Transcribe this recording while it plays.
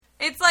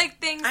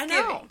I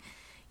know.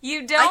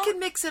 You don't I can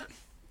mix it.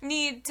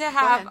 need to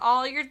have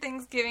all your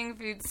Thanksgiving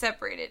food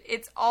separated.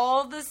 It's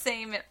all the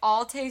same. It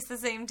all tastes the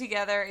same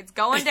together. It's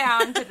going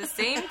down to the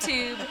same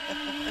tube.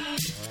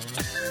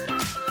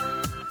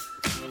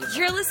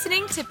 You're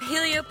listening to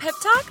Paleo Pep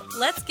Talk.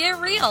 Let's get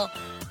real.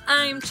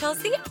 I'm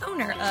Chelsea,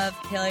 owner of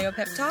Paleo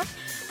Pep Talk,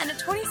 and a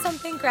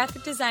 20-something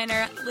graphic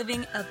designer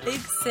living a big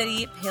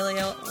city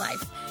paleo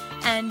life.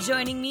 And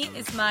joining me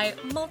is my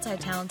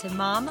multi-talented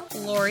mom,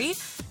 Lori,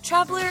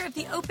 traveler of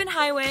the open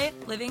highway,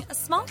 living a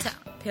small-town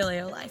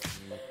paleo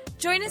life.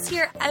 Join us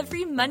here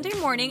every Monday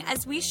morning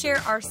as we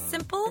share our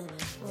simple,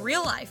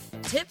 real-life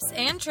tips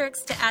and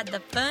tricks to add the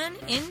fun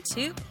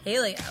into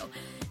paleo.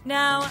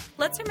 Now,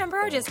 let's remember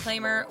our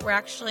disclaimer. We're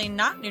actually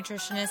not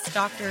nutritionists,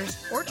 doctors,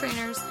 or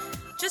trainers,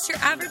 just your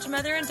average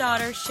mother and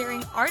daughter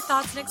sharing our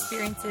thoughts and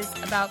experiences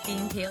about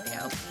being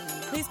paleo.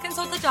 Please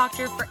consult the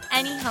doctor for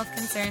any health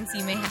concerns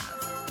you may have.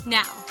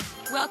 Now,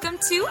 welcome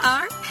to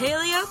our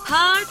Paleo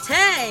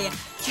Party.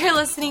 You're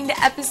listening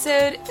to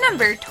episode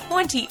number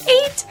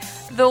 28,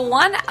 the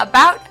one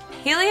about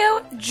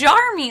paleo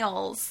jar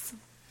meals.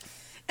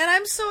 And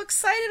I'm so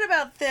excited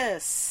about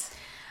this.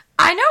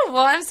 I know.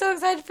 Well, I'm so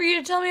excited for you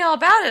to tell me all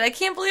about it. I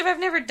can't believe I've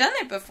never done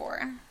it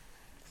before.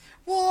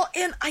 Well,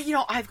 and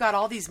I've got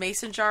all these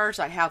mason jars.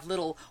 I have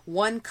little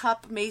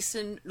 1-cup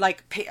mason,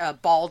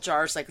 ball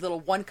jars, like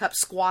little 1-cup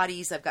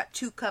squatties. I've got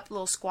 2-cup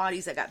little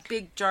squatties. I got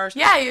big jars.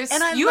 Yeah, you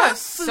love have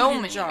so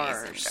many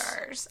jars. mason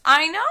jars.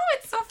 I know,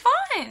 it's so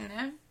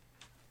fun.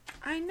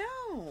 I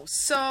know.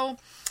 So,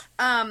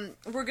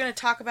 we're going to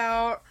talk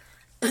about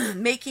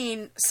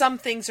making some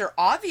things are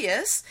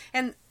obvious,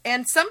 and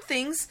some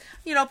things,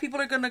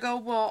 people are going to go,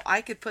 well,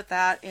 I could put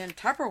that in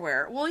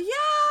Tupperware. Well, yeah,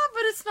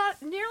 but it's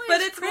not nearly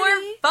but as it's pretty.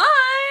 More fun.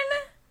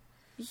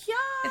 Yeah.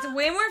 It's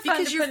way more fun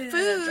because to your put it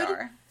food, in a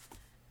jar.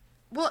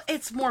 Well,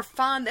 it's more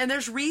fun, and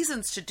there's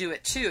reasons to do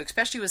it, too,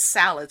 especially with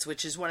salads,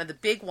 which is one of the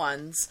big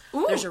ones.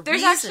 Ooh, there's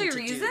actually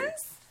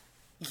reasons?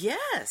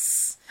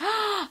 Yes.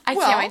 I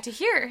can't wait to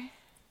hear.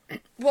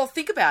 Well,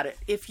 think about it.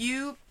 If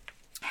you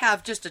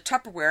have just a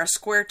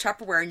square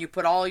Tupperware, and you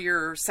put all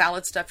your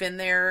salad stuff in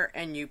there,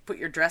 and you put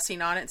your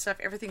dressing on it and stuff,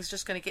 everything's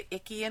just going to get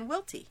icky and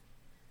wilty,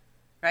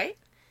 right?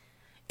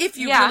 If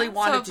you really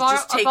wanted to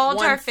just take one thing. A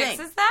ball jar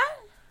fixes that?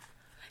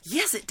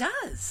 Yes, it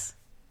does.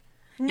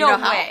 No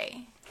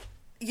way.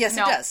 Yes, it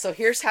does. So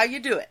here's how you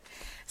do it.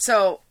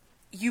 So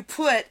you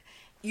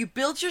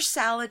build your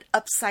salad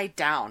upside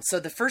down. So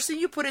the first thing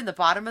you put in the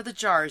bottom of the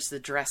jar is the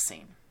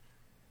dressing.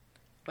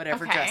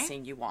 Whatever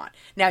dressing you want.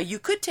 Now, you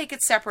could take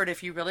it separate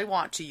if you really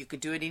want to. You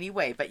could do it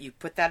anyway, but you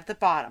put that at the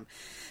bottom.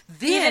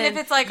 Then even if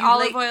it's like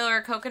olive oil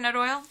or coconut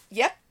oil?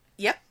 Yep.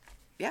 Okay.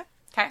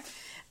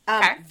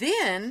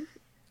 Then,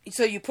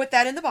 so you put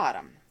that in the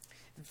bottom.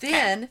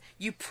 Then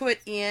you put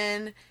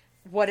in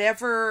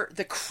whatever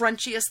the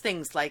crunchiest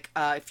things, like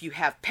if you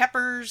have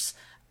peppers,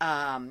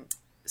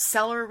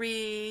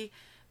 celery,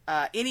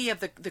 any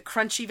of the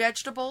crunchy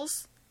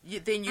vegetables.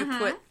 Then you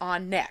put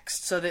on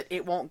next, so that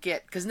it won't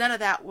get, because none of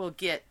that will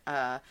get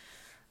weakened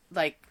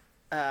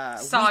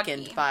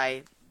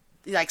by,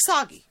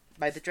 soggy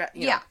by the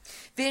Yeah.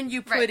 Then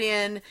you put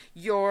in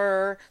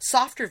your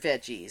softer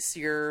veggies,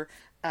 your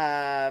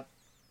if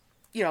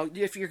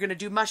you're going to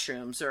do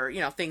mushrooms or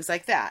things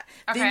like that.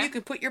 Okay. Then you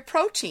can put your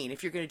protein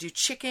if you're going to do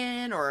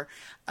chicken or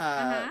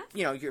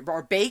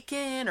or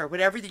bacon or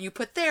whatever. Then you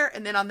put there,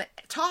 and then on the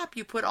top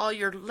you put all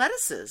your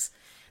lettuces.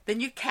 Then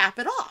you cap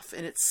it off,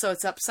 and it's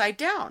upside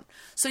down.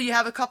 So you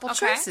have a couple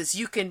choices.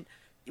 You can,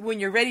 when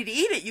you're ready to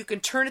eat it, you can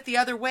turn it the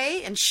other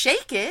way and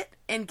shake it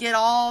and get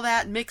all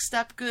that mixed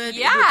up good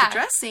with the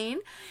dressing,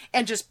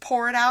 and just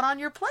pour it out on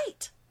your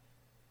plate.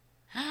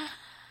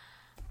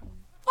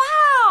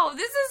 Wow,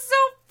 this is so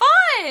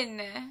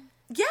fun!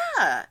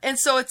 Yeah, and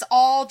so it's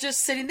all just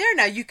sitting there.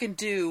 Now you can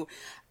do,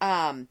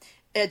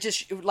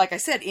 just like I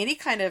said, any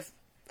kind of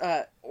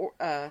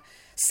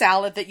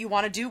salad that you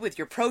want to do with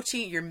your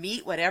protein, your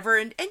meat, whatever.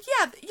 And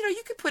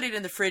you could put it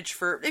in the fridge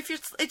for, it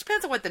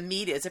depends on what the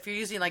meat is. If you're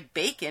using like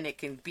bacon, it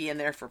can be in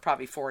there for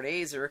probably 4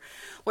 days or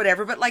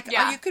whatever. But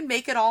you can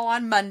make it all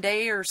on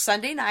Monday or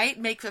Sunday night,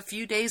 make a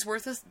few days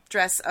worth of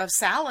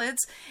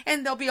salads,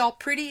 and they'll be all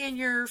pretty in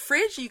your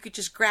fridge. You could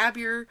just grab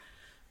your,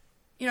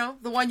 the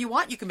one you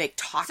want. You can make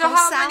taco salad.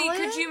 So how many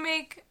could you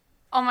make?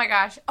 Oh my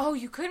gosh. Oh,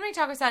 you could make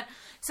taco salad.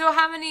 So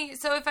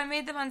if I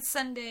made them on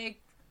Sunday,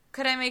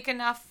 could I make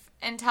enough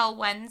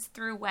until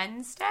through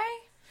Wednesday?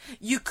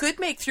 You could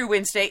make through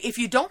Wednesday. If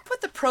you don't put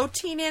the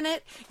protein in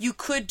it, you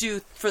could do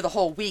for the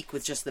whole week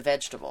with just the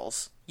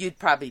vegetables. You'd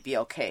probably be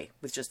okay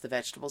with just the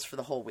vegetables for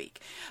the whole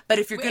week. But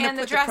if you're going to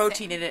put the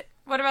protein in it...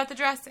 What about the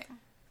dressing?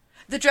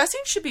 The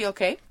dressing should be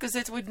okay, because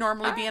it would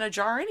normally be in a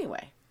jar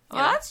anyway.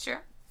 Well, that's true.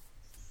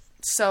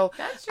 So,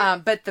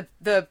 but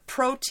the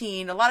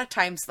protein, a lot of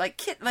times,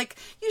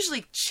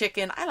 usually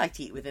chicken, I like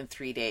to eat within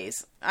 3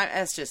 days.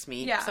 That's just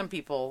me. Yeah. Some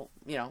people,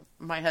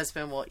 my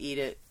husband will eat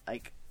it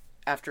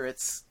after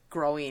it's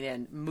growing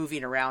and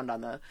moving around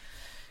on the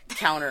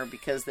counter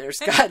because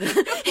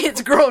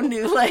it's grown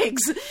new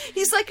legs.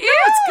 He's like, no,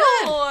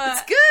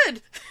 it's good. It's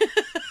good.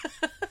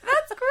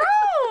 That's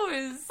gross.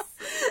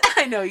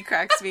 know, he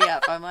cracks me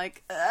up. I'm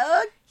like,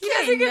 okay,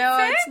 thick?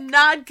 it's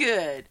not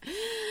good.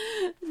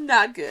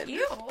 Not good.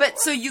 Ew. But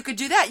so you could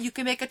do that. You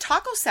can make a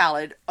taco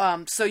salad.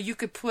 So you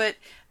could put,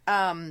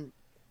 and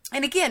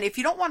again, if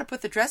you don't want to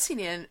put the dressing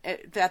in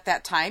at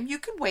that time, you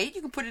can wait.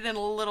 You can put it in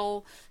a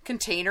little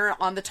container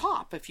on the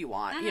top if you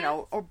want,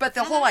 but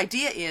the whole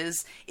idea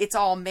is it's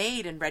all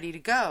made and ready to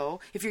go.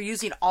 If you're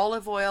using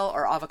olive oil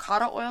or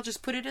avocado oil,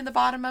 just put it in the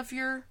bottom of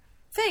your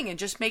thing and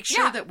just make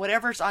sure that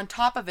whatever's on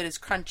top of it is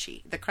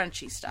crunchy, the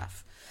crunchy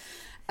stuff.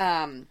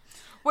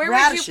 Where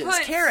radishes, would you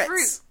put carrots.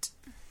 Fruit?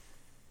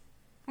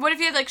 What if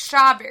you had like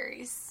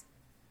strawberries?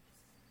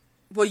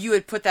 Well, you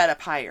would put that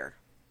up higher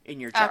in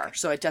your jar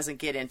so it doesn't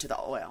get into the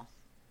oil.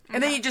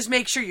 And then you just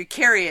make sure you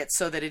carry it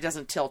so that it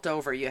doesn't tilt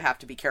over. You have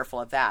to be careful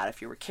of that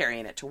if you were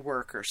carrying it to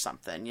work or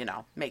something,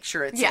 make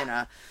sure it's in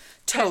a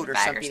tote or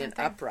something and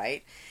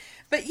upright.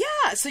 But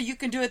yeah, so you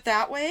can do it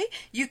that way.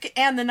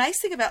 And the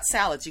nice thing about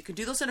salads, you can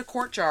do those in a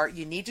quart jar.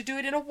 You need to do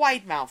it in a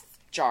wide mouth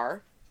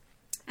jar.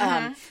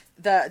 And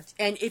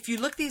if you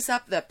look these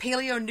up, the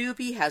Paleo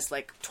newbie has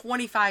like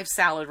 25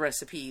 salad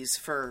recipes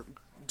for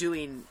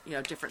doing,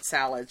 different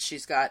salads.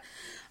 She's got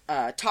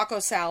taco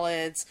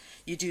salads.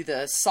 You do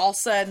the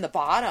salsa in the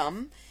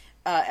bottom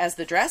as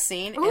the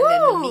dressing, and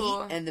then the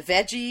meat and the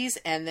veggies,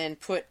 and then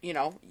put,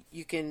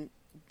 you can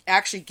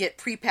actually get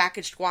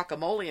prepackaged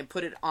guacamole and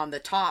put it on the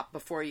top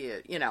before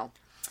you,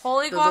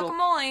 Holy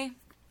guacamole.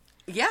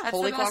 That's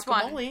holy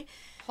guacamole. One.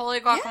 Holy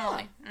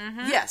guacamole. Yeah.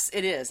 Mm-hmm. Yes,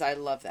 it is. I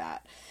love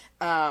that.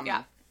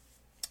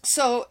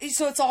 So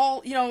it's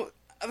all, it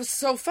was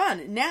so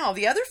fun. Now,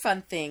 the other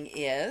fun thing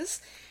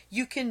is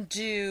you can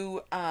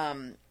do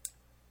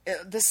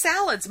the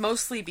salads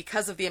mostly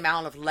because of the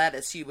amount of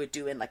lettuce you would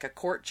do in like a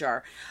quart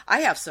jar.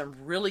 I have some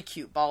really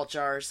cute ball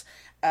jars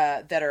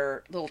that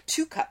are little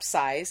 2-cup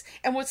size.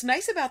 And what's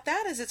nice about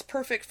that is it's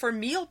perfect for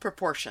meal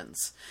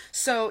proportions.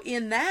 So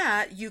in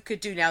that you could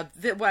do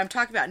what I'm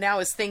talking about now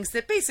is things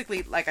that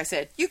basically, like I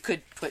said, you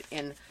could put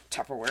in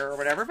Tupperware or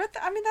whatever. But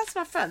that's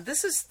not fun.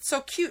 This is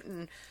so cute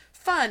and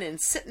fun and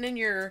sitting in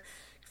your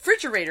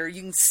refrigerator.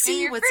 You can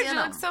see what's in them.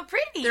 It looks so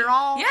pretty. They're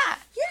all,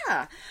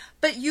 yeah.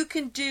 But you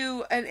can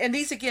do, and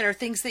these again are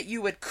things that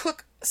you would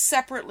cook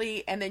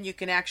separately and then you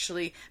can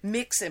actually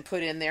mix and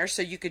put in there.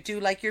 So you could do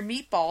like your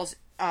meatballs.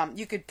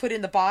 You could put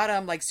in the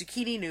bottom like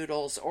zucchini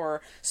noodles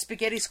or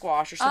spaghetti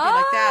squash or something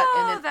like that.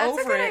 And then that's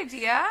over a good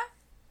idea.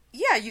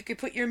 Yeah, you could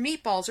put your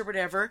meatballs or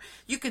whatever.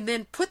 You can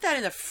then put that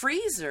in the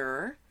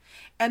freezer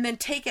and then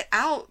take it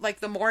out like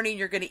the morning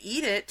you're going to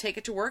eat it, take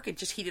it to work and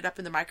just heat it up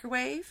in the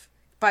microwave.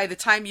 By the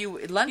time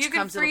lunch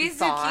comes, it'll be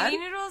thawed. You can freeze zucchini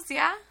noodles,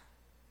 yeah?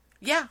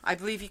 Yeah, I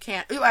believe you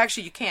can. Oh,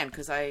 actually, you can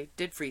because I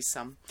did freeze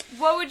some.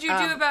 What would you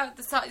do about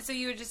the sauce? So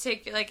you would just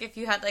take, like, if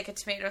you had like a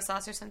tomato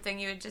sauce or something,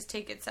 you would just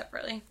take it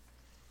separately.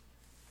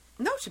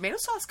 No, tomato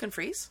sauce can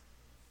freeze.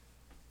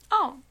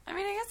 Oh, I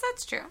mean, I guess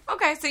that's true.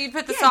 Okay, so you'd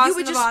put the sauce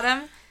in the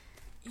bottom,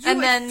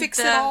 and then fix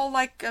it all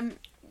like.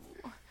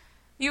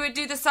 You would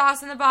do the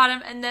sauce in the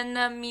bottom, and then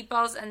the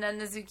meatballs, and then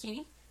the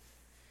zucchini.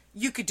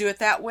 You could do it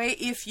that way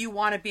if you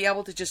want to be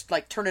able to just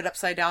like turn it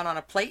upside down on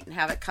a plate and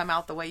have it come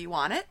out the way you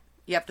want it.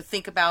 You have to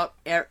think about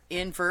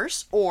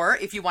inverse, or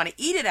if you want to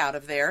eat it out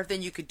of there,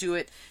 then you could do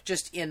it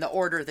just in the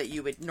order that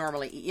you would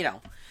normally,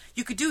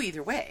 you could do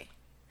either way.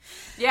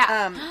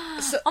 Yeah.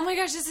 Oh my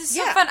gosh, this is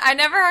so fun. I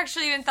never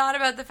actually even thought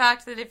about the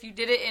fact that if you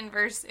did it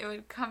inverse, it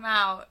would come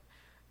out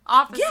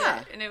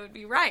opposite and it would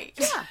be right.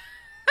 Yeah.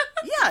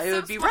 Yeah, it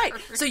would be right.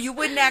 So you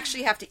wouldn't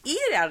actually have to eat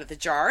it out of the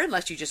jar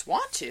unless you just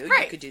want to.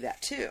 Right. You could do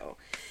that too.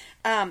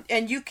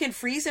 And you can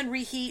freeze and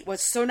reheat.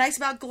 What's so nice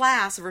about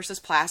glass versus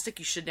plastic,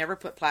 you should never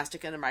put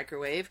plastic in the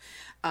microwave.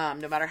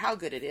 No matter how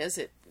good it is,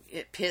 it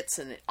pits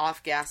and it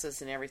off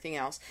gases and everything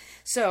else.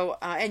 So,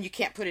 and you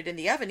can't put it in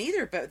the oven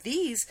either, but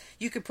these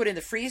you can put in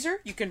the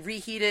freezer. You can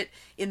reheat it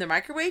in the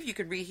microwave. You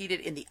can reheat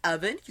it in the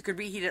oven. You can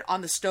reheat it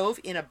on the stove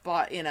in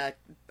a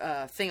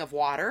thing of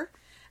water.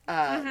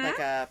 Like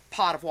a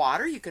pot of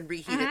water, you can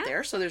reheat it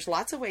there. So there's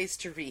lots of ways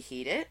to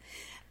reheat it.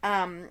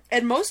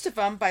 And most of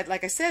them,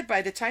 like I said,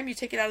 by the time you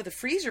take it out of the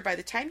freezer, by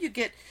the time you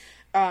get,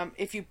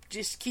 if you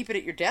just keep it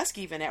at your desk,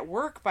 even at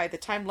work, by the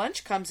time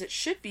lunch comes, it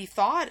should be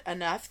thawed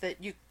enough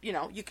that you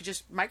could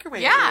just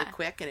microwave it really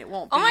quick and it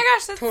won't be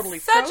totally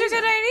such frozen. a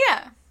good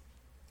idea.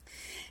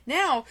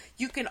 Now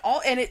you can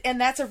and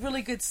that's a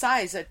really good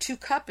size. A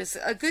 2-cup is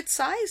a good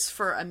size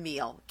for a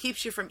meal.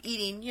 Keeps you from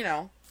eating,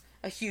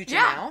 a huge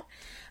amount.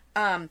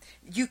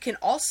 You can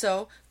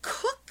also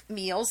cook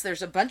meals.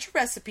 There's a bunch of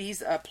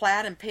recipes.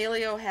 Plaid and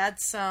Paleo had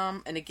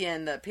some. And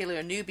again, the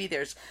Paleo newbie,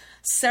 there's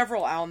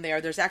several on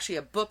there. There's actually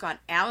a book on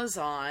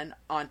Amazon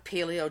on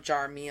Paleo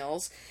jar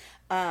meals.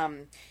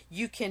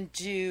 You can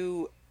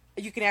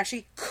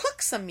actually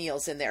cook some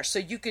meals in there. So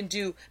you can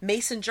do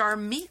mason jar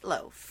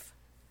meatloaf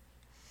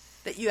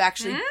that you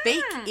actually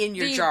bake in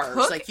your jars.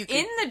 Cook like you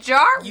can, in the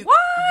jar? What?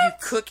 You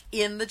cook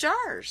in the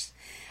jars.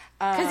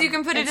 Because you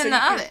can put it in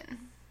the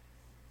oven.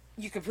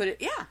 You can put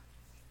it,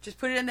 just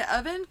put it in the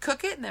oven,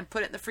 cook it, and then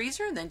put it in the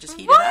freezer, and then just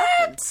heat it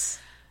up.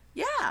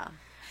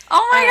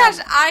 Oh my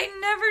gosh, I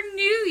never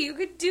knew you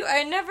could do,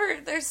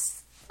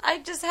 I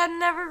just had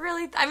never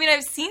really, I mean,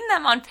 I've seen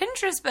them on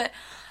Pinterest, but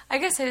I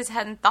guess I just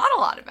hadn't thought a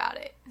lot about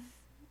it.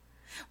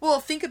 Well,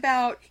 think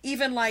about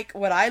even like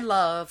what I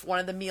love, one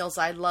of the meals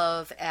I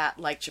love at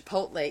like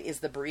Chipotle is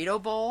the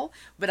burrito bowl,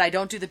 but I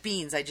don't do the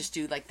beans. I just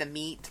do like the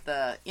meat,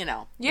 the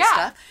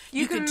stuff.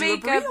 You could do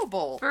make a burrito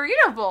bowl.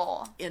 Burrito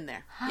bowl in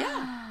there.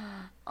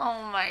 Yeah.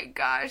 Oh my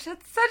gosh,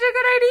 that's such a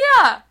good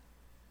idea.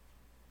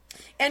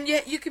 And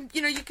yet you can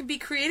be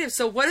creative.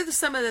 So what are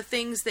some of the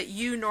things that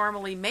you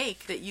normally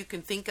make that you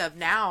can think of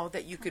now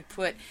that you could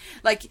put,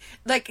 like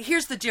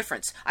here's the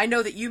difference. I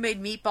know that you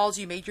made meatballs,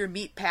 you made your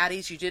meat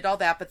patties, you did all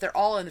that, but they're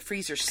all in the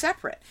freezer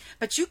separate.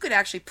 But you could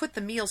actually put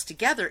the meals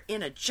together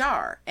in a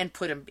jar and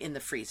put them in the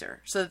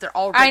freezer so that they're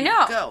all ready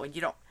to go. And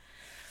you don't.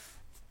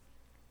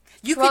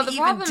 You could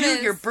even do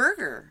your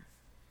burger.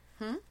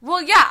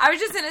 Well, yeah, I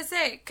was just gonna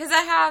say because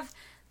I have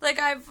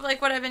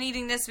what I've been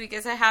eating this week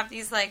is I have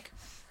these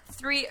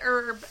 3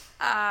 herb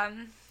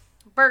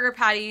burger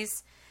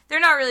patties. They're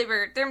not really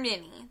burger. They're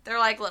mini. They're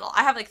little.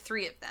 I have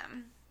 3 of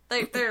them.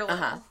 They're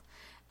little.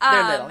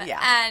 They're little,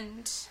 yeah.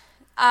 And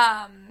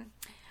I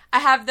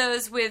have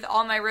those with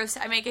all my roast.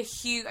 I made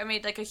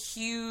a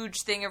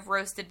huge thing of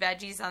roasted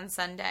veggies on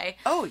Sunday.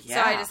 Oh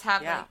yeah. So I just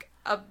have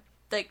a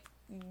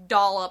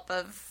dollop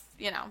of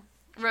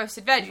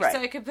roasted veggies. Right. So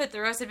I could put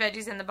the roasted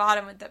veggies in the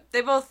bottom with the.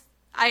 They both.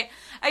 I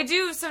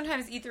do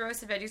sometimes eat the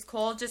roasted veggies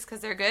cold just because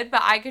they're good,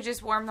 but I could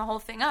just warm the whole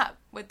thing up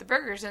with the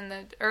burgers and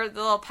the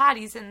little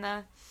patties and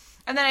then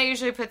I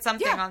usually put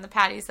something on the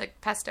patties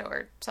like pesto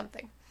or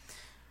something.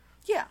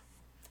 Yeah.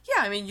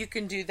 Yeah, I mean, you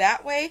can do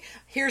that way.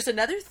 Here's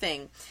another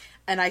thing,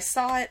 and I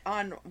saw it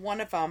on one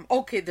of them.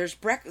 Okay, there's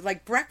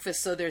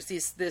breakfast, so there's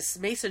this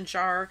mason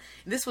jar.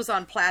 This was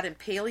on Plaid and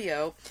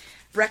Paleo.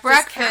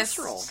 Breakfast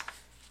casserole.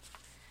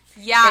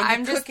 Yeah,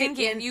 I'm just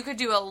thinking you could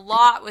do a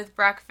lot with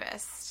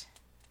breakfast.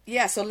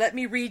 Yeah, so let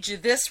me read you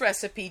this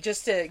recipe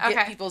just to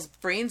get people's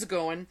brains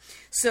going.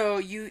 So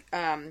you,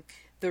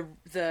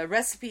 the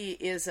recipe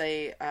is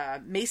a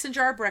mason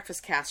jar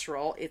breakfast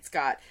casserole. It's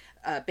got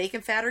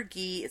bacon fat or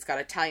ghee. It's got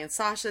Italian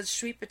sausage,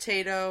 sweet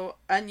potato,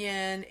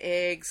 onion,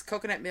 eggs,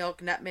 coconut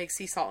milk, nutmeg,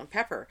 sea salt, and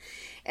pepper.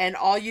 And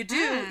all you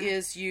do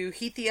is you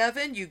heat the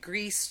oven. You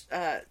grease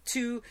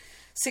 2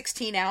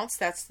 16-ounce.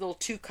 That's the little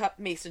 2-cup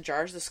mason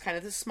jars. This is kind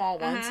of the small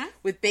ones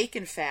with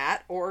bacon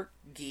fat or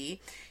ghee.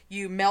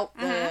 You melt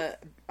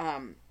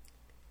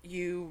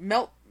you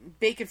melt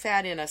bacon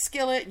fat in a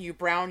skillet and you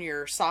brown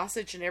your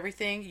sausage and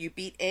everything. You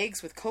beat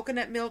eggs with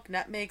coconut milk,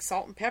 nutmeg,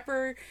 salt, and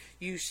pepper.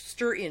 You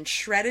stir in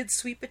shredded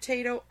sweet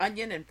potato,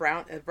 onion, and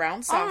brown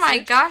sausage. Oh my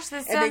gosh,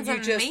 this sounds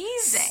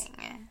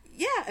amazing.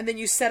 And then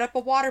you set up a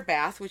water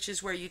bath, which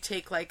is where you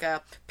take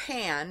a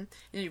pan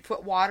and you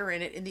put water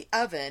in it in the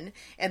oven,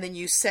 and then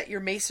you set your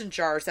mason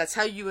jars. That's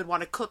how you would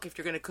want to cook if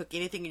you're going to cook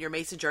anything in your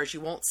mason jars. You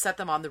won't set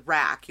them on the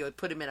rack. You would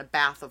put them in a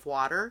bath of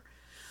water,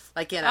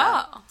 like in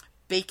a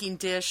baking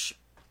dish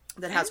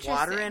that has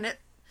water in it.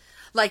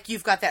 Like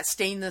you've got that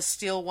stainless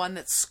steel one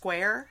that's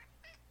square.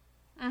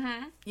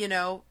 Mm-hmm.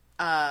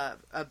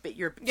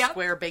 Your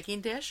square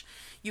baking dish.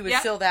 You would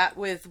fill that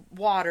with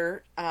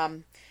water.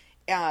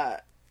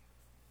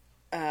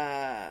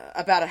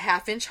 About a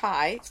 1/2 inch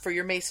high for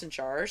your mason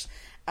jars,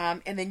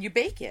 and then you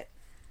bake it.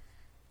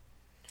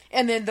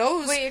 And then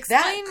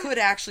that could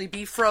actually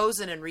be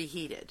frozen and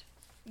reheated.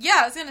 Yeah,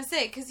 I was gonna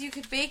say because you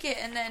could bake it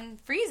and then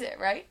freeze it,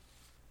 right?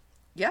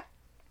 Yep.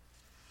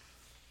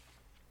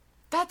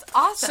 That's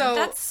awesome.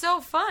 That's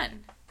so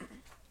fun.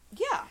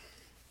 Yeah.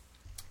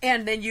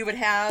 And then you would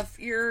have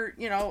your,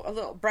 a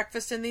little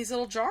breakfast in these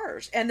little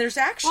jars. And there's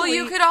actually... Well,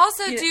 you could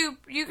also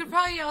you could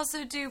probably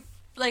also do,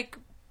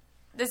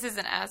 this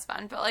isn't as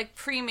fun, but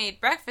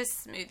pre-made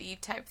breakfast smoothie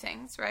type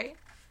things, right?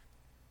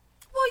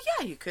 Well,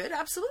 yeah, you could.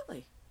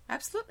 Absolutely.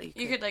 Absolutely.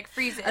 You could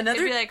freeze it. It'd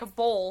be like a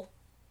bowl.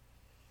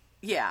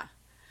 Yeah.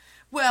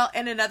 Well,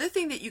 and another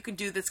thing that you can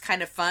do that's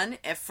kind of fun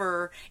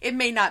it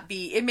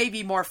may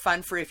be more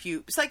fun for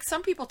it's like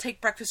some people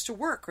take breakfast to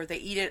work or they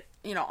eat it,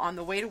 on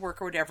the way to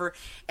work or whatever.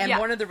 And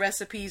one of the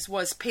recipes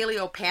was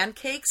paleo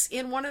pancakes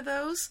in one of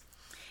those.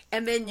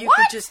 And then you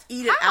could just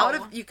eat it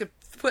you could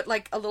put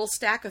a little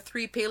stack of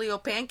 3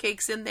 paleo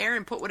pancakes in there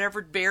and put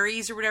whatever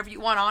berries or whatever you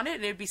want on it.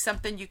 And it'd be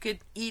something you could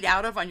eat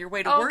out of on your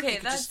way to work. You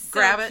could just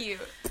grab it. Cute.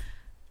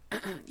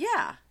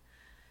 Yeah.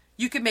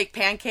 You could make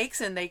pancakes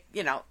and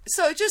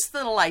so just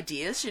little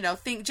ideas,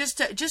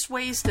 just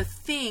ways to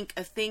think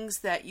of things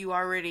that you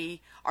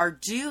already are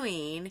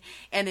doing.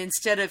 And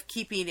instead of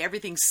keeping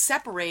everything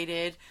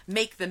separated,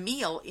 make the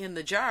meal in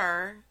the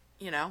jar,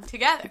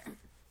 together.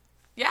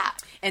 Yeah.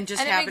 And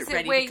just have it ready to go.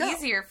 And it makes it way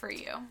easier for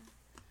you.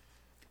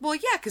 Well,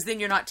 yeah, because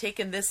then you're not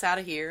taking this out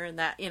of here and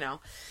that,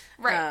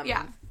 Right,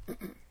 yeah.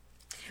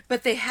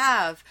 But they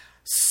have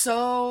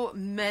so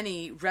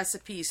many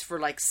recipes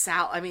for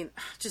salad. I mean,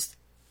 just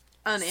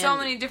unending. So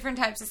many different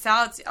types of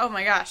salads. Oh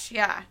my gosh,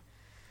 yeah.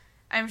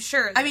 I'm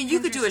sure. I mean, you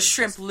could do a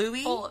shrimp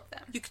Louis. Full of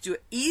them. You could do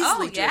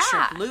a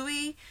shrimp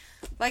Louis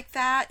like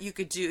that. You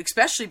could do,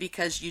 especially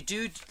because you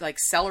do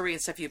celery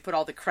and stuff. You put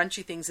all the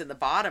crunchy things in the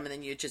bottom, and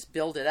then you just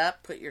build it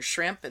up. Put your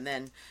shrimp, and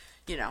then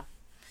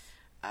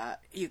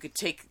You could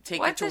take it to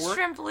work. What does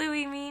shrimp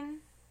Louis mean?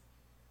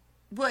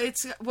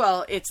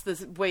 Well, it's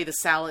the way the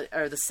salad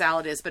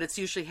is, but it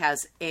usually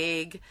has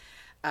egg,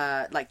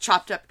 like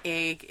chopped up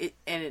egg,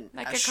 and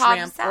like a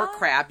shrimp or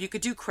crab. You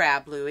could do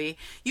crab Louis.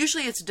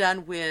 Usually, it's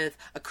done with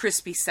a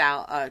crispy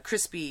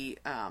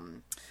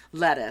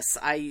lettuce.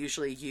 I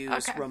usually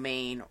use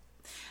romaine,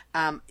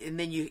 and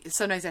then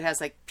sometimes it has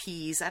like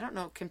peas. I don't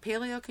know. Can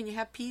you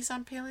have peas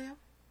on Paleo?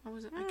 What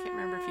was it? I can't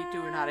remember if you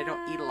do or not. I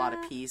don't eat a lot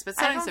of peas, but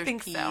sometimes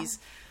there's peas. So.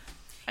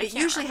 It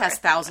usually has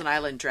Thousand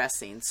Island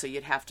dressing, so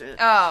you'd have to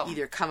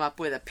either come up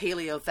with a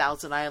Paleo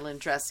Thousand Island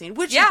dressing,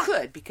 which you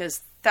could,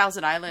 because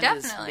Thousand Island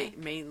is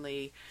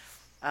mainly,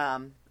 I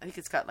think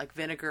it's got like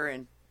vinegar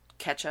and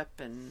ketchup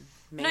and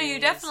mayonnaise. No, you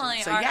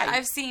definitely are. Yeah,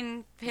 I've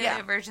seen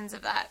Paleo versions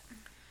of that.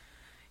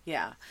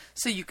 Yeah,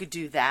 so you could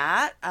do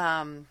that.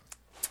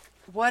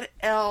 What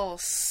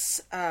else?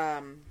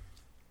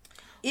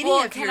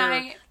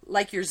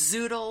 Like your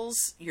zoodles,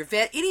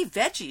 any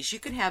veggies, you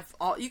could have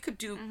you could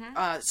do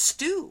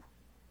stew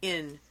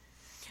in.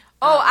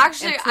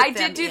 Actually, I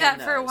did do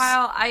that for a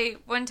while. I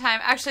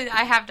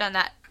have done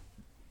that.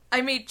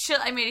 I made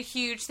a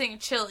huge thing of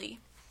chili.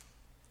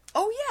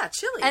 Oh yeah,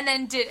 chili. And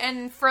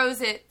then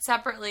froze it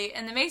separately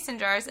in the mason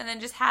jars, and then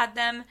just had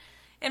them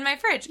in my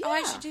fridge. Yeah. Oh,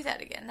 I should do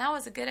that again. That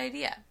was a good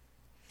idea.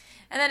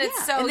 And then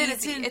it's so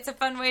easy. It's a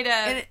fun way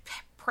to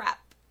prep.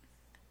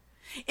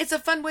 It's a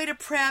fun way to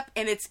prep,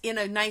 and it's in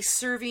a nice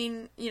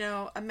serving,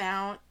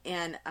 amount,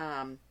 and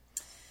and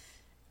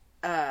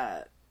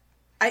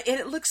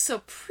it looks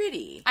so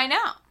pretty. I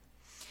know.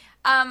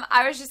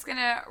 I was just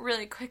gonna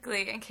really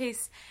quickly, in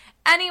case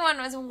anyone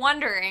was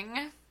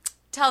wondering,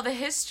 tell the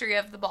history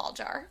of the ball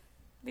jar,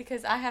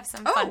 because I have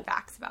some fun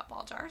facts about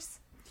ball jars.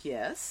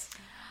 Yes.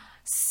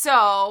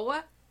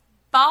 So,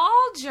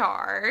 ball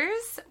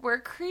jars were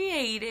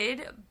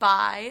created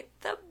by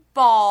the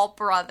Ball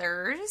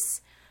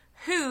brothers,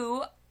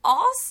 who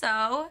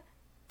also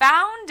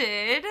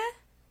founded,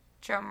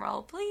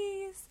 drumroll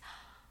please,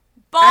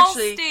 Ball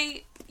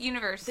State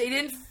University. They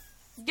didn't.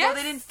 Yes. Well,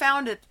 they didn't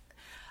found it.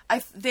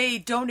 They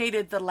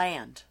donated the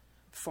land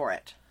for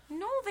it.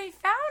 No, they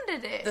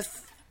founded it.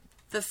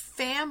 The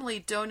family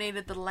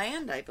donated the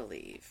land, I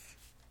believe.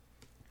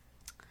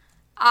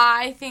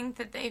 I think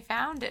that they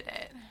founded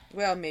it.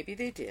 Well, maybe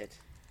they did.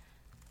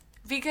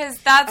 Because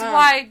that's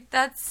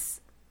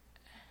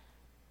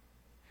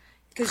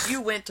because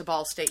you went to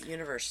Ball State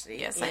University.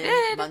 Yes, I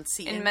did.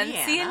 Muncie, in Indiana.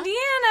 Muncie,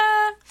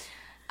 Indiana.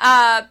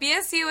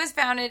 BSU was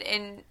founded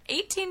in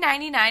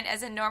 1899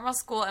 as a normal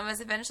school and was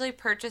eventually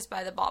purchased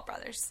by the Ball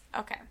brothers.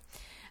 Okay.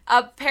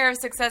 A pair of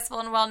successful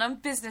and well-known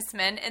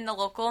businessmen in the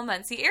local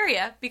Muncie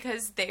area,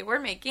 because they were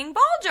making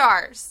ball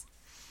jars.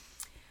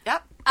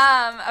 Yep.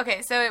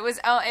 Okay, so it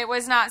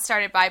was not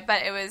started by,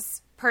 but it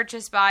was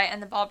purchased by,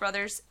 and the Ball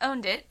brothers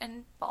owned it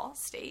in Ball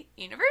State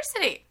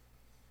University.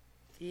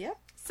 Yep.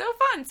 So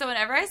fun. So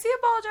whenever I see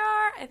a ball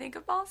jar, I think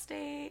of Ball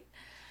State.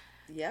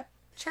 Yep.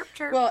 Chirp,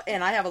 chirp. Well,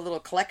 and I have a little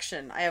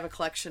collection. I have a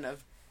collection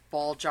of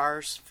ball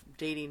jars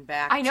dating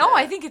back I know.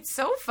 I think it's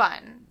so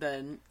fun.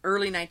 The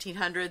early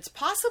 1900s,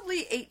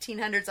 possibly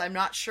 1800s. I'm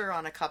not sure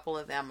on a couple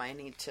of them. I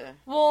need to...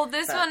 Well,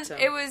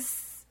 it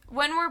was...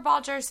 When were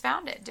ball jars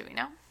founded? Do we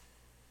know?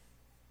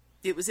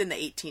 It was in the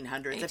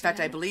 1800s. In fact,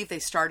 I believe they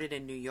started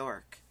in New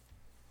York.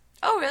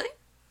 Oh, really?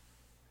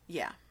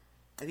 Yeah.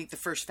 I think the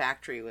first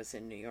factory was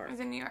in New York. It was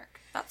in New York.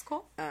 That's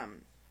cool.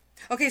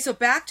 Okay, so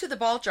back to the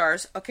ball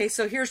jars. Okay,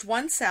 so here's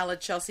one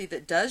salad, Chelsea,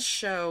 that does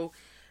show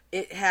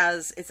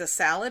it's a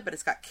salad, but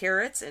it's got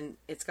carrots and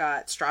it's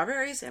got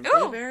strawberries and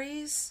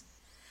blueberries.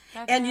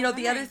 And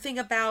the other thing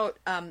about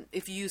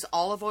if you use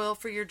olive oil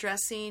for your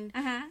dressing,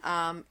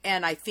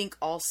 and I think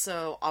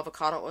also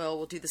avocado oil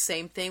will do the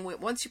same thing.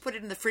 Once you put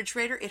it in the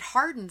refrigerator, it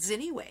hardens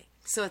anyway,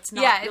 so it's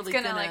not really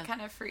gonna like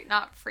kind of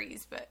not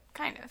freeze, but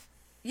kind of.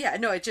 Yeah,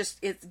 no, it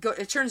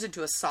turns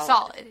into a solid.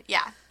 Solid,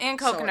 yeah, and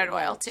coconut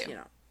oil too.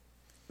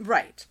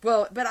 Right.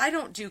 Well, but I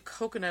don't do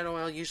coconut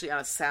oil usually on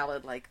a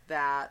salad like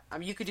that. I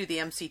mean, you could do the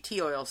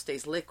MCT oil,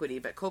 stays liquidy,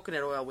 but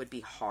coconut oil would be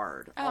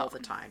hard all the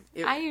time.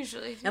 I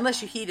usually do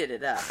unless you heated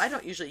it up. I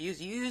don't usually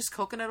use. You use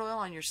coconut oil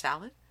on your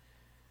salad?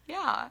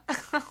 Yeah,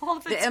 all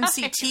the time.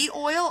 MCT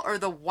oil or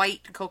the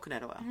white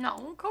coconut oil?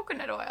 No,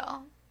 coconut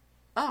oil.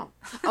 Oh,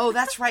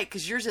 that's right,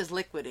 because yours is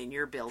liquid in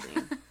your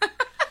building.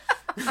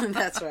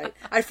 That's right.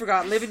 I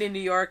forgot. Living in New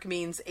York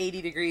means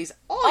 80 degrees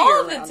all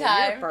year round in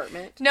your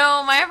apartment.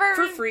 No, my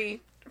apartment for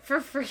free. For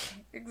free.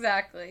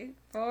 Exactly.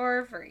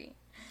 For free.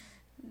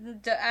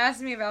 Ask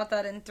me about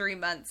that in 3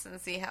 months and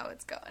see how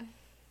it's going.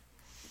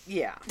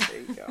 Yeah, there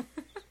you go.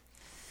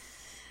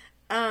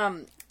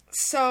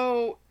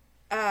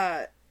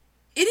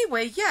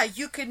 Anyway, yeah,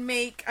 you could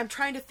make... I'm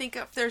trying to think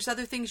if there's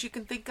other things you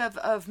can think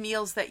of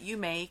meals that you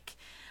make.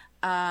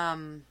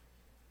 Well,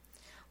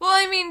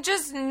 I mean,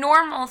 just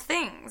normal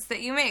things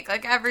that you make,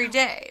 like, every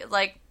day.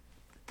 Like...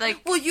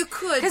 Well, you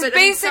could, because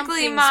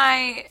basically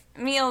my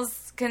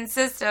meals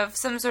consist of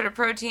some sort of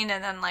protein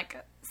and then, like,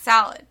 a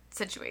salad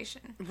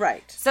situation.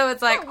 Right. So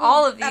it's like,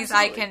 all of these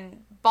absolutely. I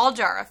can ball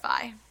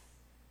jarify.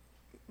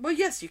 Well,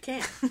 yes, you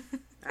can,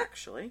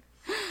 actually.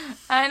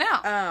 I know.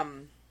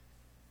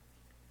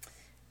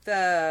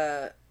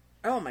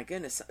 Oh my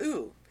goodness.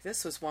 Ooh,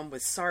 this was one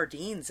with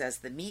sardines as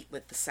the meat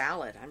with the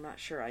salad. I'm not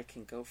sure I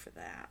can go for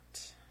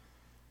that.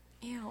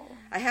 Ew.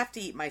 I have to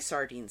eat my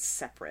sardines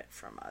separate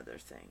from other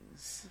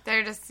things.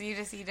 You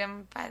just eat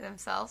them by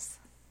themselves?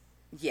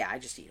 Yeah, I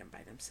just eat them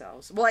by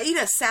themselves. Well, I eat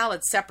a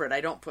salad separate. I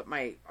don't put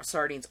my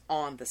sardines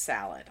on the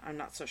salad. I'm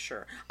not so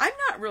sure. I'm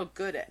not real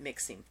good at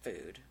mixing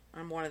food.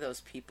 I'm one of those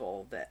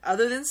people that,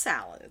 other than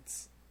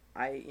salads,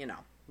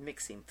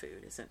 mixing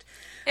food isn't.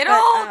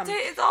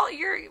 It's all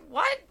you're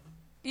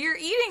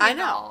eating. I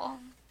know. All.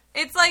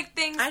 It's like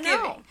Thanksgiving. I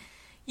know.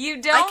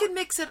 I can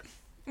mix it.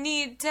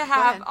 Need to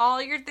have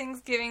all your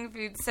Thanksgiving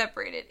food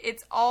separated.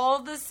 It's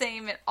all the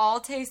same. It all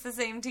tastes the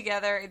same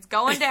together. It's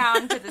going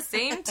down to the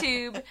same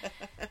tube.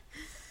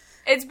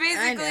 It's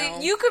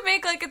basically, you could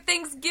make like a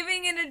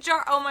Thanksgiving in a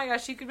jar. Oh my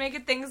gosh, you could make a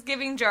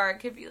Thanksgiving jar. It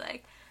could be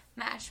like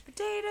mashed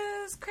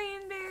potatoes,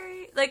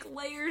 cranberry, like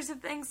layers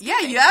of Thanksgiving.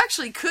 Yeah, you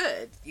actually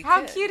could.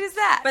 How cute is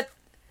that?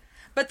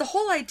 But the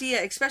whole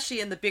idea, especially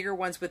in the bigger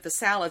ones with the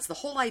salads, the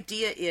whole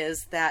idea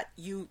is that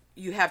you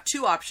have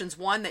two options.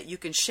 One, that you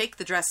can shake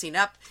the dressing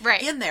up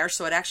in there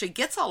so it actually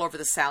gets all over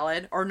the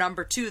salad. Or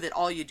number two, that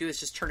all you do is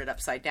just turn it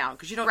upside down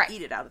because you don't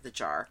eat it out of the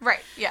jar.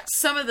 Right, yeah.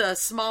 Some of the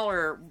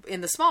smaller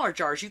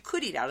jars you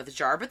could eat out of the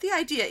jar. But the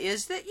idea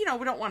is that,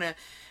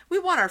 we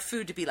want our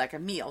food to be like a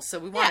meal. So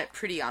we want it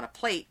pretty on a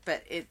plate.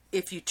 But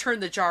if you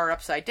turn the jar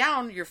upside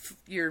down,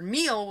 your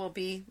meal will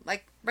be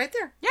like right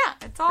there. Yeah,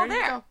 it's all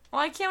there.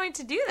 Well, I can't wait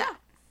to do that.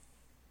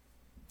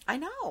 I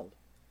know.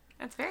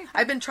 That's very fun.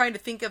 I've been trying to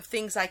think of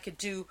things I could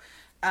do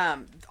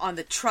on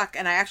the truck,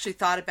 and I actually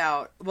thought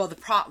about,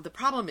 the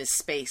problem is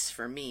space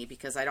for me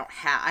because I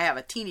have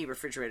a teeny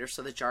refrigerator,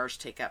 so the jars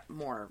take up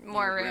more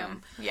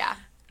room. Yeah.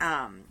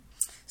 But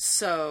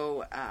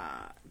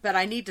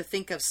I need to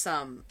think of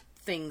some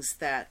things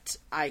that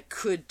I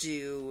could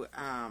do,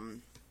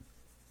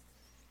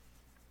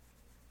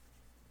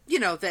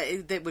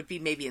 that would be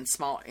maybe in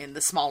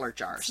the smaller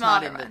jars,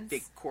 not in the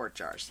big quart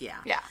jars. Yeah.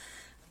 Yeah.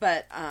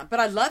 But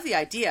I love the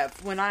idea.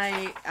 When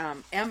I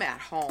am at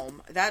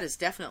home, that is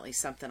definitely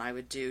something I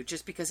would do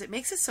just because it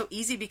makes it so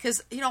easy.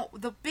 Because,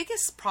 the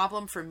biggest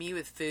problem for me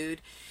with food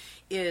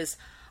is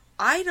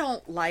I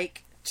don't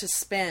like to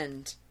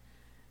spend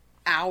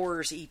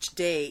hours each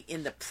day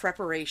in the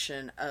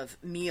preparation of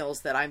meals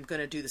that I'm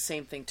going to do the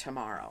same thing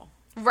tomorrow.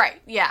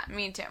 Right. Yeah,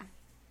 me too.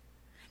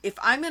 If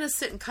I'm going to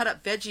sit and cut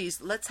up veggies,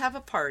 let's have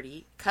a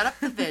party, cut up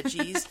the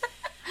veggies,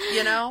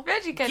 get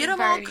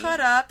them all cut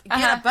up,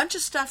 get a bunch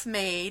of stuff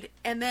made,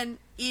 and then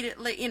eat it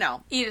later,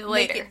 Eat it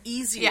later. Make it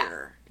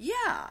easier.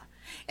 Yeah.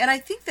 And I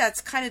think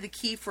that's kind of the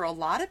key for a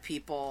lot of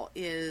people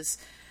is,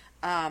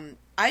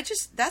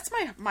 that's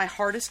my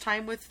hardest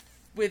time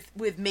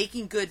with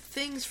making good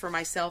things for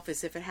myself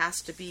is if it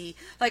has to be,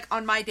 like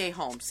on my day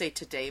home, say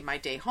today, my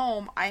day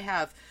home, I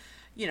have,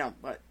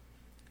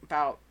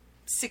 about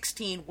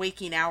 16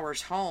 waking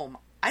hours home.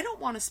 I don't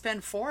want to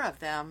spend 4 of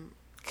them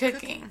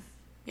cooking.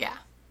 Yeah.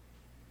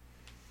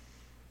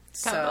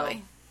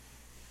 Totally.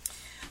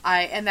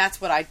 And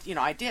that's what I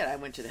did. I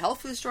went to the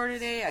health food store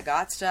today. I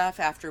got stuff.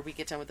 After we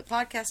get done with the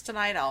podcast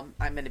tonight, I'm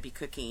going to be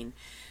cooking.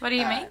 What are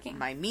you making?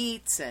 My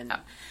meats. And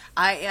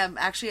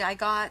I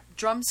got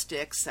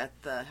drumsticks at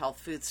the health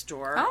food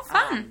store. Oh,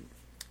 fun.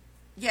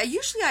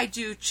 Usually I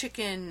do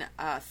chicken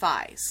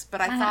thighs,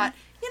 but I thought,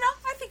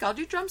 I think I'll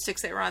do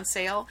drumsticks. They were on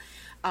sale.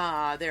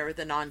 They're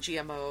the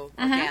non-GMO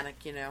organic,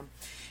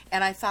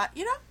 and I thought,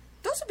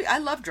 those would be, I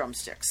love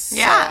drumsticks.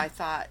 Yeah. So I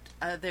thought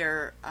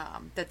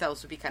that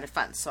those would be kind of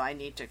fun. So I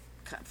need to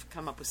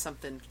come up with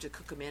something to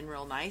cook them in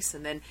real nice.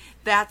 And then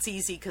that's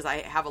easy because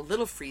I have a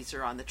little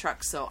freezer on the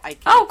truck. So I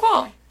can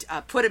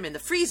put them in the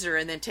freezer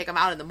and then take them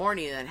out in the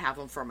morning and then have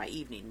them for my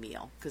evening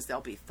meal because they'll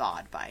be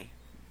thawed by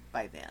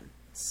then.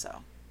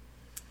 So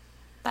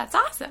that's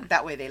awesome.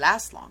 That way they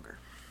last longer.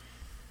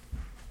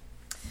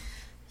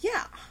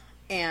 Yeah.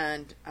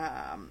 And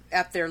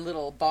at their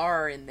little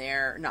bar in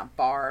there, not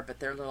bar,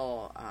 but their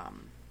little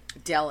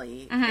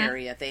deli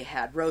area, they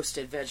had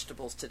roasted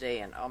vegetables today,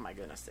 and oh my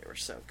goodness, they were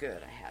so good.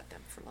 I had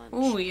them for lunch.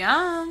 Ooh,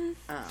 yum.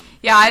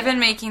 I've been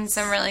making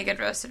some really good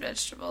roasted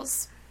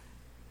vegetables.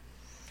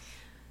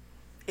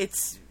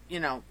 It's,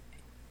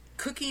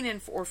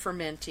 cooking or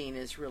fermenting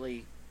is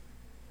really,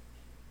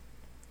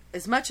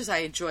 as much as I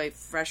enjoy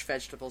fresh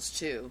vegetables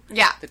too,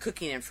 the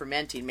cooking and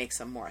fermenting makes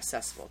them more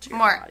accessible to your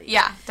body.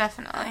 Yeah,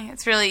 definitely.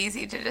 It's really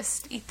easy to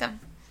just eat them.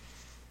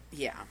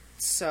 Yeah.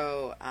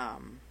 So,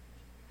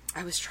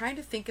 I was trying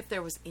to think if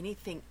there was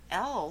anything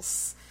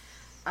else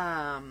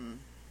that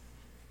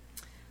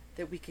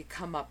we could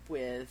come up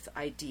with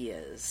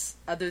ideas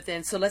other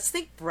than, so let's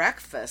think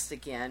breakfast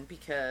again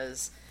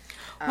because...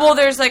 well,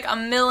 there's like a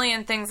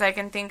million things I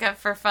can think of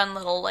for fun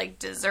little like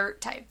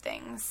dessert type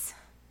things.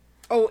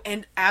 Oh,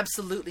 and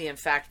absolutely. In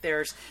fact,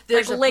 there's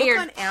like a layered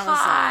book on Amazon.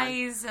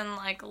 Pies and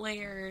like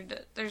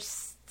layered.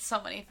 There's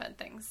so many fun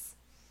things.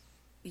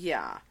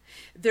 Yeah.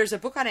 There's a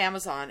book on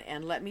Amazon,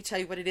 and let me tell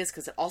you what it is,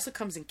 because it also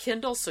comes in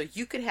Kindle, so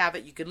you could have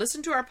it. You could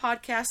listen to our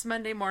podcast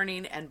Monday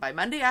morning, and by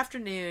Monday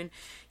afternoon,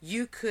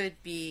 you could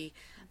be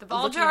the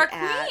Ball Jar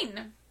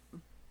Queen.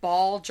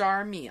 Ball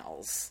Jar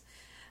Meals.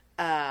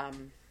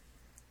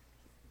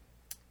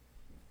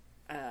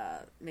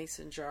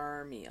 Mason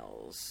Jar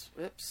Meals.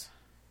 Whoops.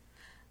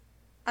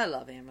 I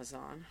love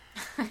Amazon.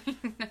 I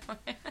know.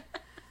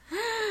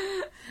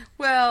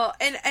 Well,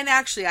 and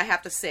actually, I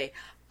have to say,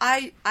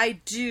 I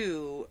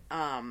do,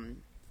 I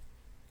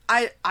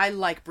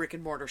like brick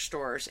and mortar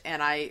stores,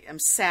 and I am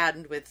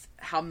saddened with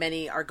how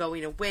many are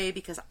going away,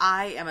 because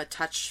I am a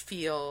touch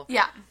feel.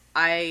 Yeah.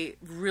 I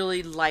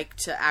really like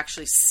to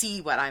actually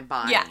see what I'm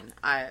buying. Yeah.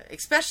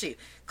 Especially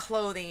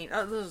clothing.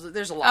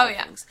 There's a lot of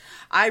things.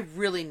 I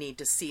really need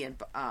to see and,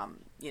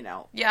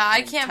 Yeah,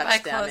 I can't buy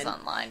clothes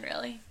online,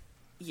 really.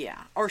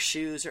 Yeah, or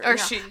shoes. Or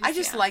shoes, I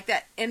just like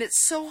that. And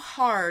it's so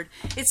hard.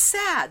 It's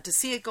sad to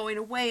see it going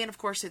away. And, of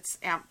course, it's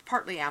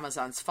partly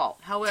Amazon's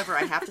fault. However,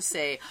 I have to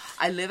say,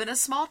 I live in a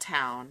small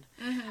town.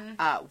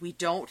 Mm-hmm.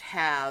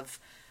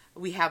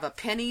 We have a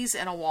Penny's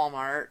and a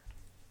Walmart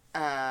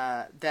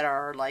that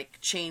are like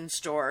chain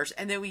stores.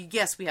 And then we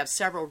have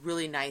several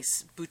really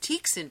nice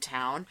boutiques in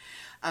town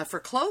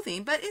for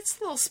clothing, but it's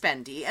a little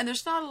spendy, and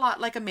there's not a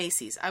lot like a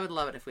Macy's. I would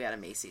love it if we had a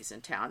Macy's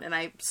in town, and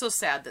I'm so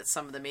sad that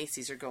some of the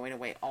Macy's are going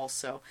away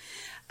also,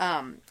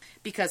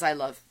 because I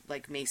love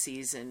like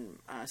Macy's and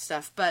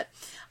stuff. But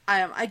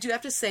I do have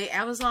to say,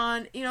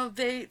 Amazon,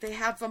 they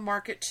have a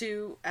market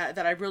too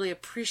that I really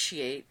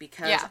appreciate,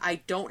 because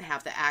I don't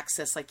have the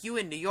access like you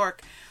in New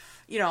York.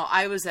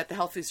 I was at the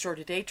health food store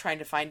today trying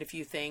to find a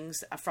few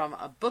things from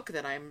a book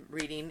that I'm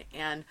reading,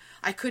 and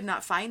I could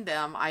not find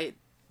them.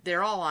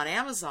 They're all on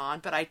Amazon,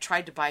 but I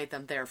tried to buy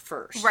them there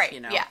first. Right,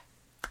 yeah.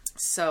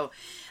 So,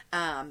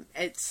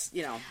 it's,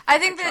 I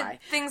think that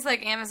things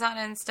like Amazon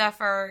and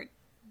stuff are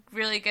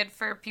really good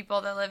for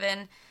people that live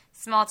in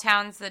small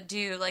towns that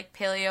do, like,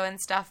 paleo and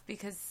stuff,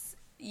 because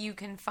you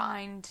can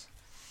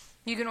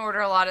order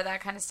a lot of that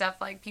kind of stuff.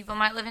 Like, people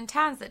might live in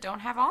towns that don't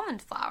have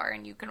almond flour,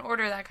 and you can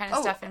order that kind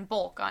of stuff in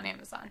bulk on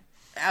Amazon.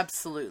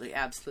 Absolutely,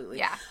 absolutely.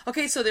 Yeah.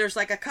 Okay, so there's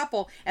like a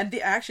couple, and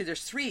actually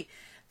there's 3.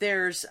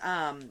 There's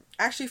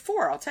actually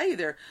 4. I'll tell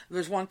you.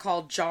 There's one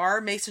called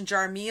Mason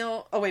Jar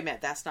Meal. Oh, wait a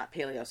minute. That's not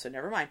paleo, so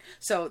never mind.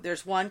 So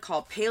there's one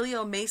called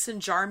Paleo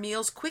Mason Jar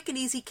Meals, quick and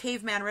easy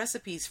caveman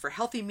recipes for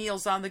healthy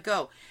meals on the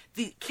go.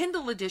 The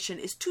Kindle edition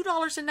is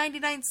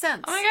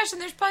 $2.99. Oh my gosh,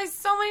 and there's probably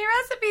so many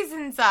recipes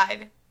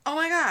inside. Oh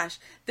my gosh.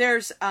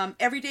 There's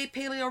everyday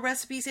paleo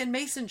recipes in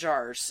mason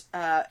jars.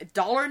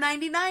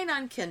 $1.99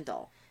 on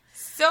Kindle.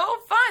 So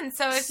fun.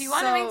 So if you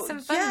want to make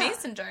some fun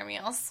mason jar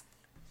meals.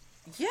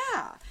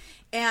 Yeah.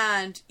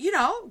 And,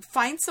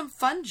 find some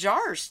fun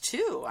jars,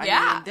 too. I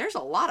mean, there's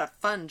a lot of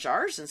fun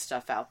jars and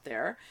stuff out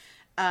there.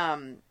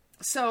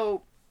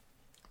 So,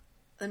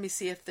 let me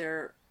see if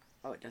they're...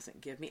 Oh, it doesn't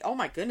give me... Oh,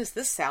 my goodness,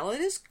 this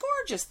salad is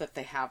gorgeous that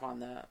they have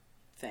on the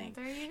thing.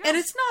 There you go. And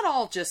it's not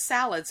all just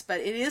salads, but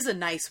it is a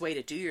nice way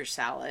to do your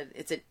salad.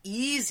 It's an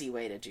easy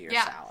way to do your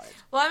salad.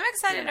 Well, I'm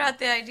excited about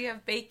the idea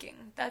of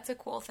baking. That's a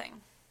cool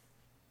thing.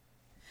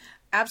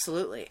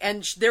 Absolutely.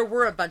 And there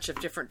were a bunch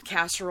of different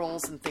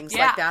casseroles and things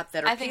like that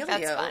are paleo. I think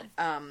that's fun.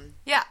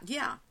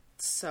 Yeah.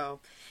 So,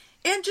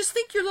 and just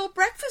think your little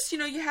breakfast,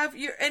 you have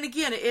your, and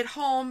again, at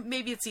home,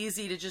 maybe it's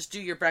easy to just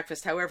do your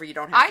breakfast. However, you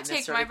don't have to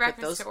necessarily take my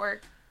breakfast to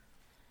work.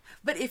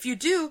 But if you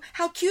do,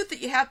 how cute that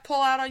you have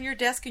pull out on your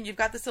desk and you've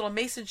got this little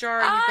mason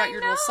jar and you've got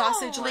your little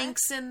sausage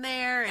links in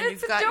there and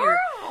you've got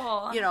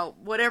adorable. your,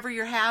 whatever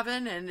you're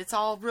having, and it's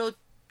all real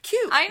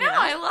cute. I know.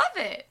 I love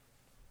it.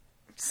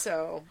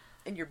 So...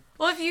 And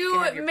if you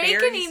make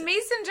any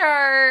mason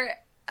jar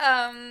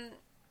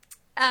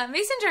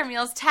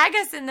meals, tag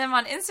us in them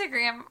on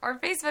Instagram or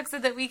Facebook so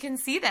that we can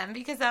see them,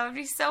 because that would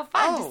be so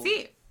fun to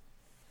see.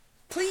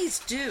 Please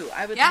do.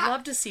 I would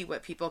love to see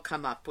what people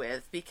come up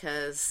with,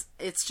 because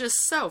it's just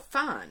so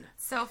fun.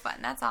 So fun.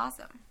 That's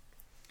awesome.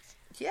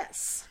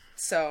 Yes.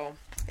 So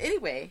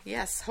anyway,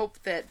 hope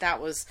that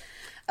was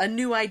a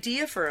new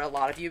idea for a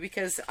lot of you,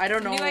 because I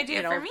don't know, new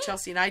idea for me?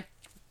 Chelsea and I.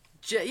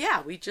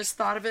 We just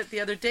thought of it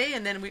the other day,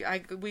 and then we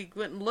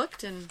went and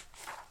looked, and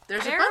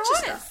there's a bunch of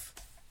stuff.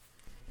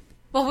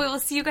 Well, we will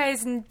see you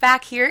guys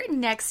back here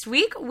next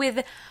week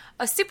with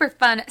a super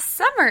fun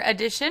summer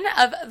edition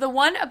of the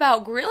one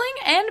about grilling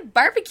and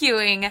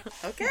barbecuing.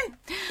 Okay.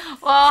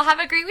 Well, have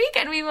a great week,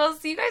 and we will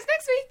see you guys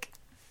next week.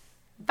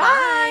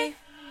 Bye.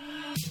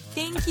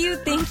 Thank you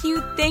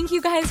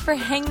guys for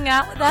hanging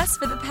out with us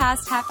for the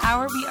past half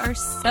hour. We are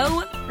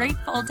so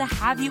grateful to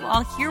have you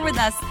all here with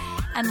us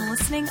and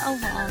listening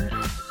along.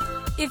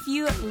 If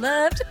you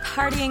loved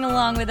partying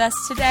along with us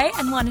today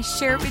and want to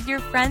share it with your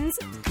friends,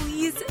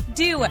 please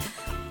do.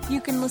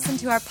 You can listen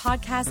to our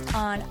podcast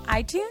on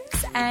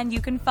iTunes, and you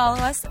can follow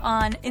us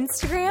on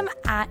Instagram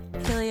at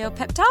Paleo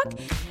Pep Talk,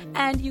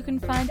 and you can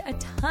find a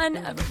ton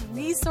of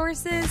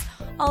resources,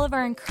 all of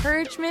our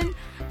encouragement,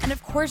 and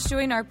of course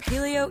join our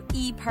Paleo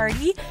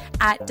e-party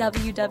at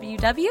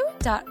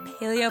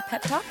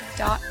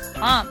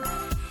www.paleopeptalk.com.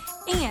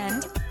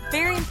 And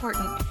very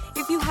important,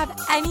 if you have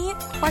any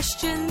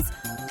questions,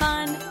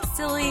 fun,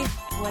 silly,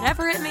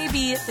 whatever it may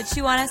be that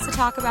you want us to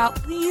talk about,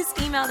 please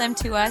email them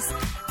to us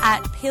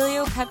at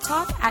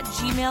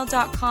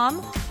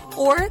paleopeptalk@gmail.com,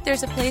 or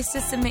there's a place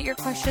to submit your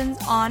questions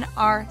on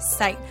our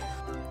site.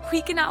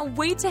 We cannot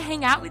wait to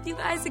hang out with you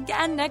guys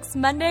again next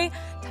Monday,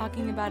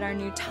 talking about our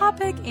new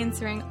topic,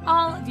 answering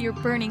all of your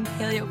burning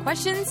paleo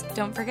questions.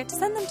 Don't forget to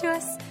send them to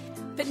us.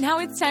 But now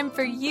it's time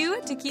for you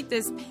to keep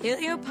this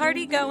paleo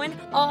party going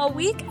all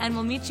week, and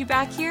we'll meet you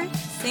back here,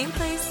 same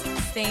place,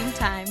 same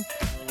time.